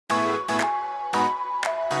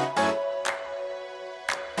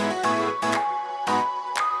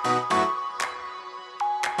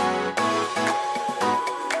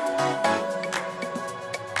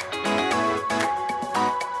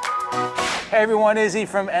everyone, Izzy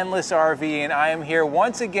from Endless RV, and I am here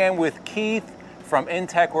once again with Keith from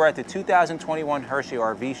inTech. We're at the 2021 Hershey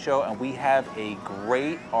RV Show, and we have a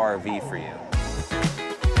great RV for you.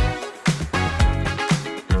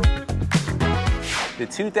 The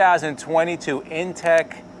 2022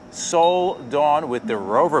 inTech Sol Dawn with the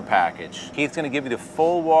Rover package. Keith's gonna give you the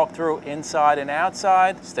full walkthrough inside and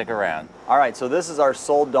outside. Stick around. All right, so this is our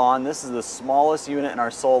Sol Dawn. This is the smallest unit in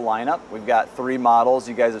our Sol lineup. We've got 3 models.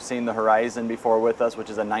 You guys have seen the Horizon before with us, which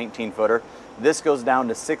is a 19-footer. This goes down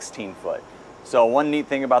to 16 foot. So one neat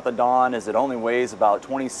thing about the Dawn is it only weighs about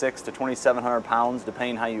 26 to 2,700 pounds,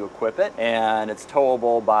 depending how you equip it. And it's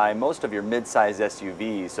towable by most of your mid-size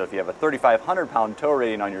SUVs. So if you have a 3,500 pound tow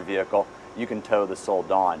rating on your vehicle, you can tow the Sol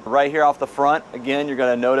Dawn. Right here off the front, again, you're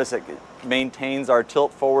gonna notice it maintains our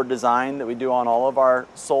tilt forward design that we do on all of our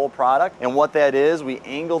Sol product. And what that is, we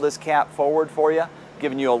angle this cap forward for you,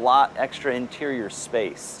 giving you a lot extra interior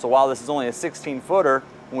space. So while this is only a 16-footer,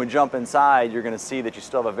 when we jump inside, you're gonna see that you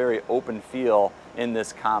still have a very open feel in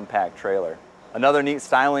this compact trailer. Another neat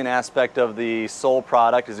styling aspect of the Sol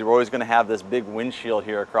product is you're always gonna have this big windshield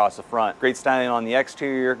here across the front. Great styling on the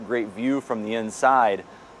exterior, great view from the inside.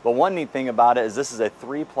 But one neat thing about it is this is a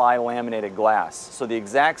 3-ply laminated glass. So the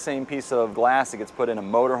exact same piece of glass that gets put in a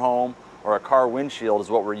motorhome or a car windshield is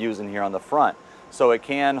what we're using here on the front. So it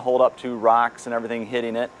can hold up to rocks and everything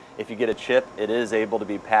hitting it. If you get a chip, it is able to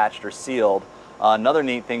be patched or sealed. Another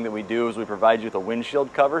neat thing that we do is we provide you with a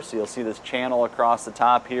windshield cover. So you'll see this channel across the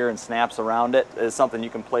top here and snaps around it. It is something you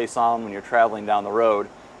can place on when you're traveling down the road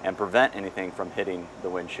and prevent anything from hitting the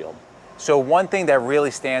windshield. So one thing that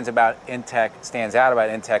really stands out about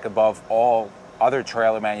inTech above all other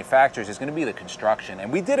trailer manufacturers is going to be the construction.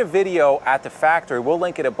 And we did a video at the factory, we'll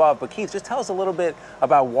link it above, but Keith, just tell us a little bit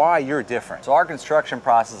about why you're different. So our construction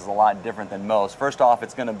process is a lot different than most. First off,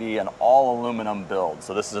 it's going to be an all aluminum build.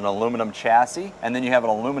 So this is an aluminum chassis, and then you have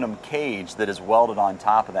an aluminum cage that is welded on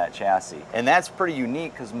top of that chassis. And that's pretty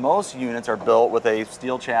unique because most units are built with a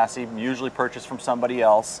steel chassis, usually purchased from somebody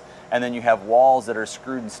else, and then you have walls that are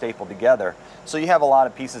screwed and stapled together. So you have a lot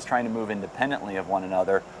of pieces trying to move independently of one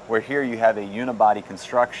another, where here you have a unibody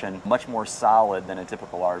construction, much more solid than a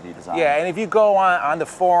typical RV design. Yeah, and if you go on the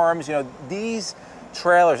forums, you know, these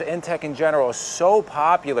trailers, inTech in general, is so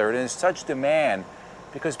popular and in such demand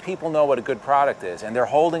because people know what a good product is, and they're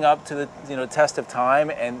holding up to the test of time,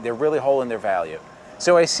 and they're really holding their value.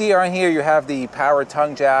 So I see on here you have the power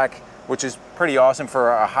tongue jack, which is pretty awesome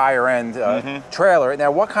for a higher end trailer.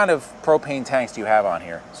 Now, what kind of propane tanks do you have on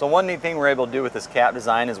here? So one neat thing we're able to do with this cap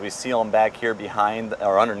design is we seal them back here behind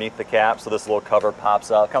or underneath the cap, so this little cover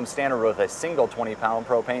pops up. Comes standard with a single 20-pound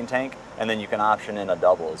propane tank, and then you can option in a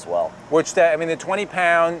double as well. Which, I mean, the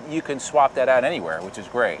 20-pound, you can swap that out anywhere, which is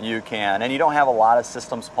great. You can, and you don't have a lot of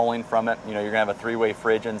systems pulling from it. You know, you're gonna have a 3-way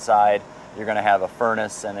fridge inside. You're going to have a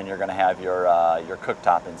furnace, and then you're going to have your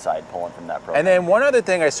cooktop inside pulling from that propane. And then one other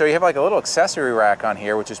thing I saw, you have like a little accessory rack on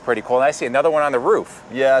here, which is pretty cool. And I see another one on the roof.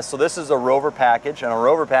 Yeah, so this is a Rover package. And a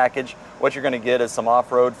Rover package, what you're going to get is some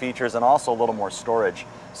off-road features and also a little more storage.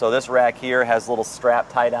 So this rack here has little strap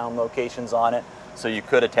tie-down locations on it. So you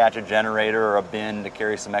could attach a generator or a bin to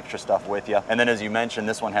carry some extra stuff with you. And then as you mentioned,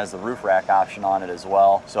 this one has the roof rack option on it as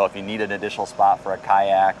well. So if you need an additional spot for a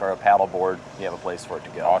kayak or a paddleboard, you have a place for it to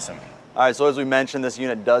go. Awesome. All right, so as we mentioned, this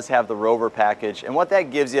unit does have the Rover package, and what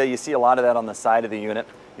that gives you see a lot of that on the side of the unit.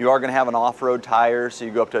 You are gonna have an off-road tire, so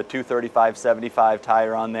you go up to a 235/75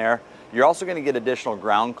 tire on there. You're also gonna get additional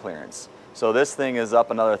ground clearance. So this thing is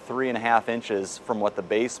up another 3.5 inches from what the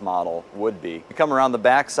base model would be. You come around the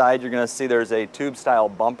back side, you're gonna see there's a tube-style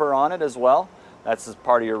bumper on it as well. That's as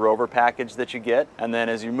part of your Rover package that you get. And then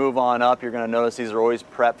as you move on up, you're gonna notice these are always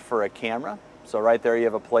prepped for a camera. So right there you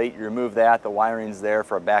have a plate, you remove that, the wiring's there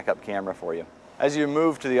for a backup camera for you. As you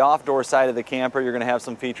move to the off-door side of the camper, you're gonna have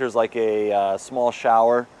some features like a small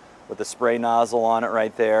shower with a spray nozzle on it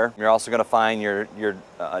right there. You're also gonna find your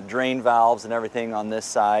drain valves and everything on this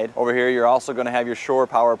side. Over here, you're also gonna have your shore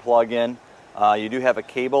power plug-in. You do have a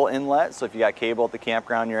cable inlet, so if you got cable at the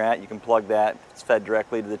campground you're at, you can plug that. It's fed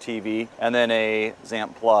directly to the TV. And then a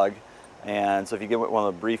ZAMP plug. And so if you get one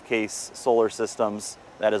of the briefcase solar systems,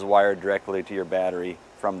 that is wired directly to your battery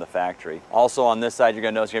from the factory. Also on this side, you're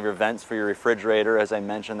gonna notice you have your vents for your refrigerator. As I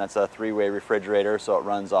mentioned, that's a 3-way refrigerator, so it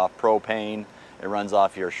runs off propane, it runs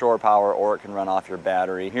off your shore power, or it can run off your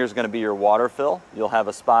battery. Here's gonna be your water fill. You'll have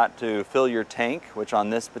a spot to fill your tank, which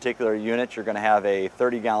on this particular unit, you're gonna have a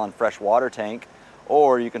 30-gallon fresh water tank,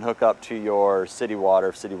 or you can hook up to your city water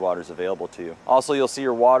if city water is available to you. Also, you'll see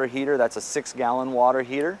your water heater. That's a 6-gallon water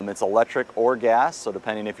heater. It's electric or gas, so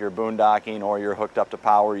depending if you're boondocking or you're hooked up to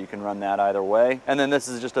power, you can run that either way. And then this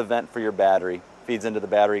is just a vent for your battery. feeds into the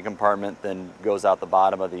battery compartment, then goes out the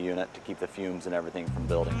bottom of the unit to keep the fumes and everything from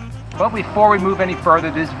building. But before we move any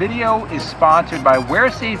further, this video is sponsored by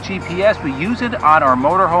WhereSafe GPS. We use it on our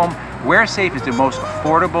motorhome. WhereSafe is the most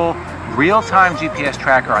affordable real-time GPS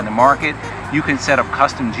tracker on the market. You can set up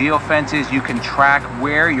custom geofences. You can track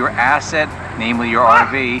where your asset, namely your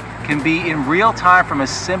RV, can be in real time from a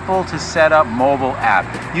simple to set up mobile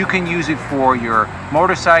app. You can use it for your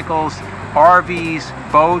motorcycles,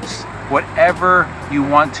 RVs, boats, whatever you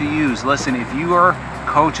want to use. Listen, if your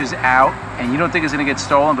coach is out and you don't think it's going to get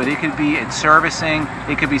stolen, but it could be at servicing,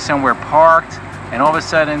 it could be somewhere parked, and all of a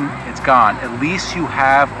sudden it's gone. At least you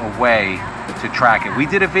have a way to track it. We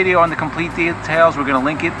did a video on the complete details. We're going to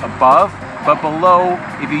link it above, but below,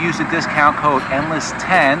 if you use the discount code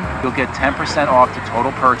ENDLESS10, you'll get 10% off the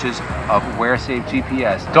total purchase of WhereSafe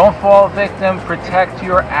GPS. Don't fall victim, protect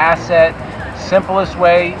your asset. Simplest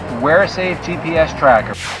way, WhereSafe GPS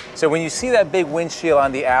tracker. So when you see that big windshield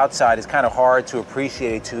on the outside, it's kind of hard to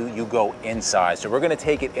appreciate till you go inside. So we're going to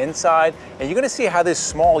take it inside, and you're going to see how this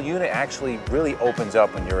small unit actually really opens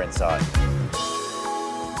up when you're inside.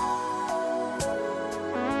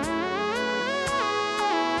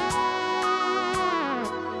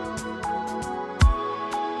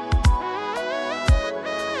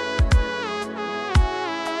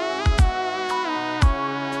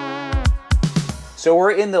 So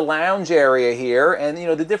we're in the lounge area here, and you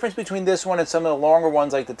know the difference between this one and some of the longer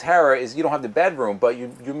ones like the Terra is you don't have the bedroom, but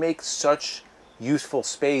you make such useful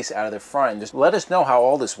space out of the front. And just let us know how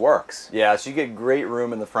all this works. Yeah, so you get great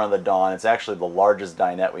room in the front of the Dawn. It's actually the largest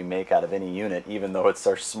dinette we make out of any unit, even though it's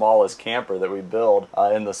our smallest camper that we build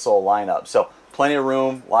in the Sol lineup. So plenty of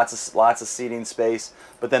room, lots of seating space.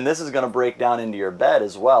 But then this is going to break down into your bed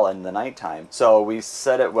as well in the nighttime. So we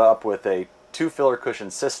set it up with a 2 filler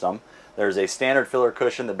cushion system. There's a standard filler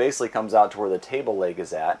cushion that basically comes out to where the table leg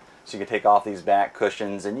is at. So you can take off these back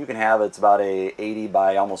cushions, and you can have, it's about a 80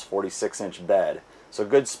 by almost 46-inch bed. So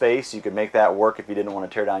good space. You could make that work if you didn't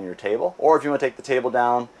want to tear down your table. Or if you want to take the table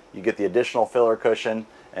down, you get the additional filler cushion,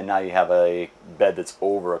 and now you have a bed that's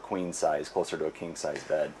over a queen size, closer to a king size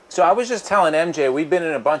bed. So I was just telling MJ, we've been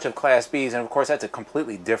in a bunch of Class Bs, and of course that's a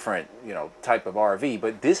completely different, you know, type of RV,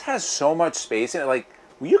 but this has so much space in it. Like,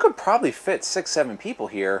 you could probably fit 6-7 people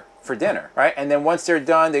here for dinner, right? And then once they're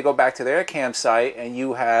done, they go back to their campsite, and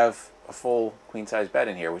you have a full queen size bed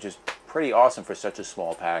in here, which is pretty awesome for such a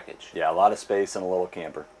small package. Yeah, a lot of space in a little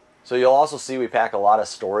camper. So you'll also see we pack a lot of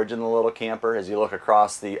storage in the little camper. As you look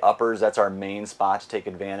across the uppers, that's our main spot to take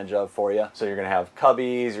advantage of for you. So you're going to have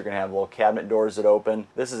cubbies, you're going to have little cabinet doors that open.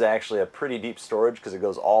 This is actually a pretty deep storage because it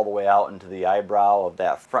goes all the way out into the eyebrow of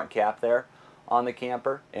that front cap there on the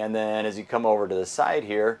camper. And then as you come over to the side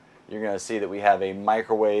here, you're going to see that we have a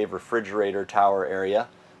microwave refrigerator tower area.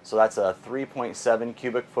 So that's a 3.7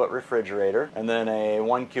 cubic foot refrigerator and then a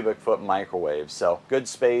 1 cubic foot microwave. So good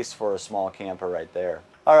space for a small camper right there.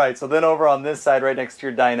 All right, so then over on this side, right next to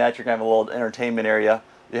your dinette, you're going to have a little entertainment area.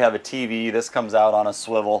 You have a TV. This comes out on a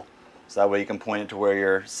swivel, so that way you can point it to where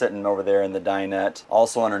you're sitting over there in the dinette.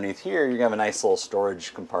 Also underneath here, you're going to have a nice little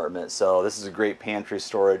storage compartment. So this is a great pantry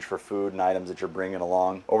storage for food and items that you're bringing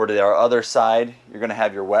along. Over to our other side, you're going to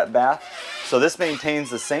have your wet bath. So this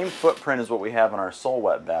maintains the same footprint as what we have in our Sol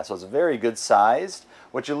wet bath. So it's very good sized.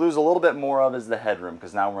 What you lose a little bit more of is the headroom,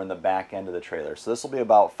 because now we're in the back end of the trailer. So this will be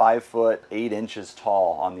about 5 foot 8 inches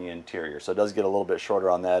tall on the interior. So it does get a little bit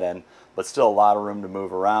shorter on that end, but still a lot of room to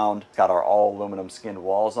move around. It's got our all aluminum skinned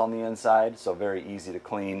walls on the inside, so very easy to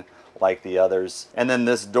clean like the others. And then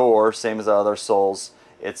this door, same as the other Sols,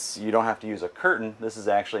 you don't have to use a curtain. This is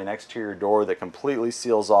actually an exterior door that completely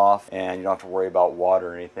seals off, and you don't have to worry about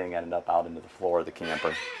water or anything ending up out into the floor of the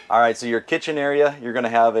camper. All right, so your kitchen area, you're going to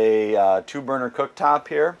have a 2-burner cooktop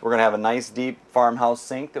here. We're going to have a nice deep farmhouse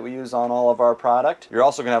sink that we use on all of our product. You're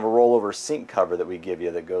also going to have a rollover sink cover that we give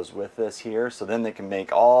you that goes with this here, so then they can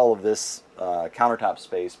make all of this countertop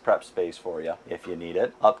space, prep space for you if you need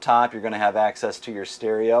it. Up top, you're going to have access to your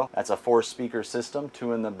stereo. That's a 4-speaker system,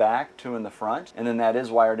 2 in the back, 2 in the front, and then that is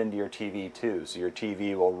wired into your TV too, so your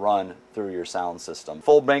TV will run through your sound system.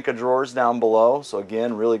 Full bank of drawers down below, so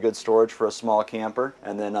again, really good storage for a small camper,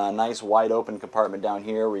 and then a nice wide open compartment down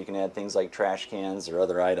here where you can add things like trash cans or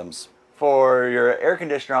other items. For your air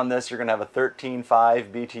conditioner on this, you're going to have a 13.5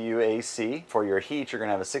 BTU AC. For your heat, you're going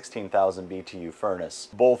to have a 16,000 BTU furnace.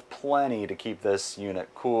 Both plenty to keep this unit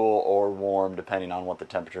cool or warm depending on what the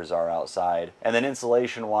temperatures are outside. And then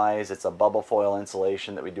insulation wise, it's a bubble foil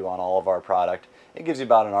insulation that we do on all of our product. It gives you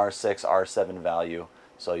about an R6, R7 value,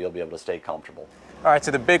 so you'll be able to stay comfortable. All right,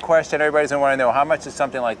 so the big question everybody's going to want to know, how much does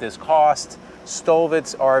something like this cost?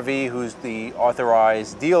 Stolvitz RV, who's the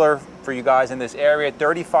authorized dealer for you guys in this area.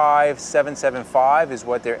 $35,775 is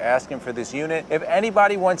what they're asking for this unit. If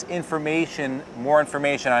anybody wants information, more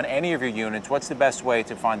information on any of your units, what's the best way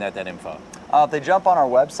to find out that info? If they jump on our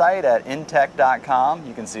website at intech.com,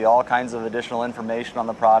 you can see all kinds of additional information on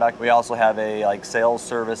the product. We also have a sales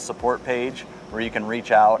service support page where you can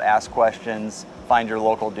reach out, ask questions, find your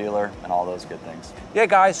local dealer, and all those good things. Yeah,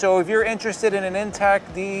 guys, so if you're interested in an inTech,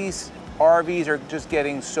 these RVs are just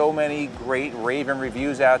getting so many great raving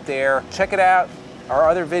reviews out there. Check it out. Our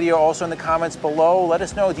other video also in the comments below. Let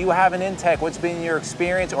us know, do you have an inTech? What's been your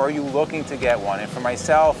experience, or are you looking to get one? And for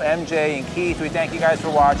myself, MJ, and Keith, we thank you guys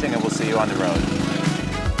for watching, and we'll see you on the road.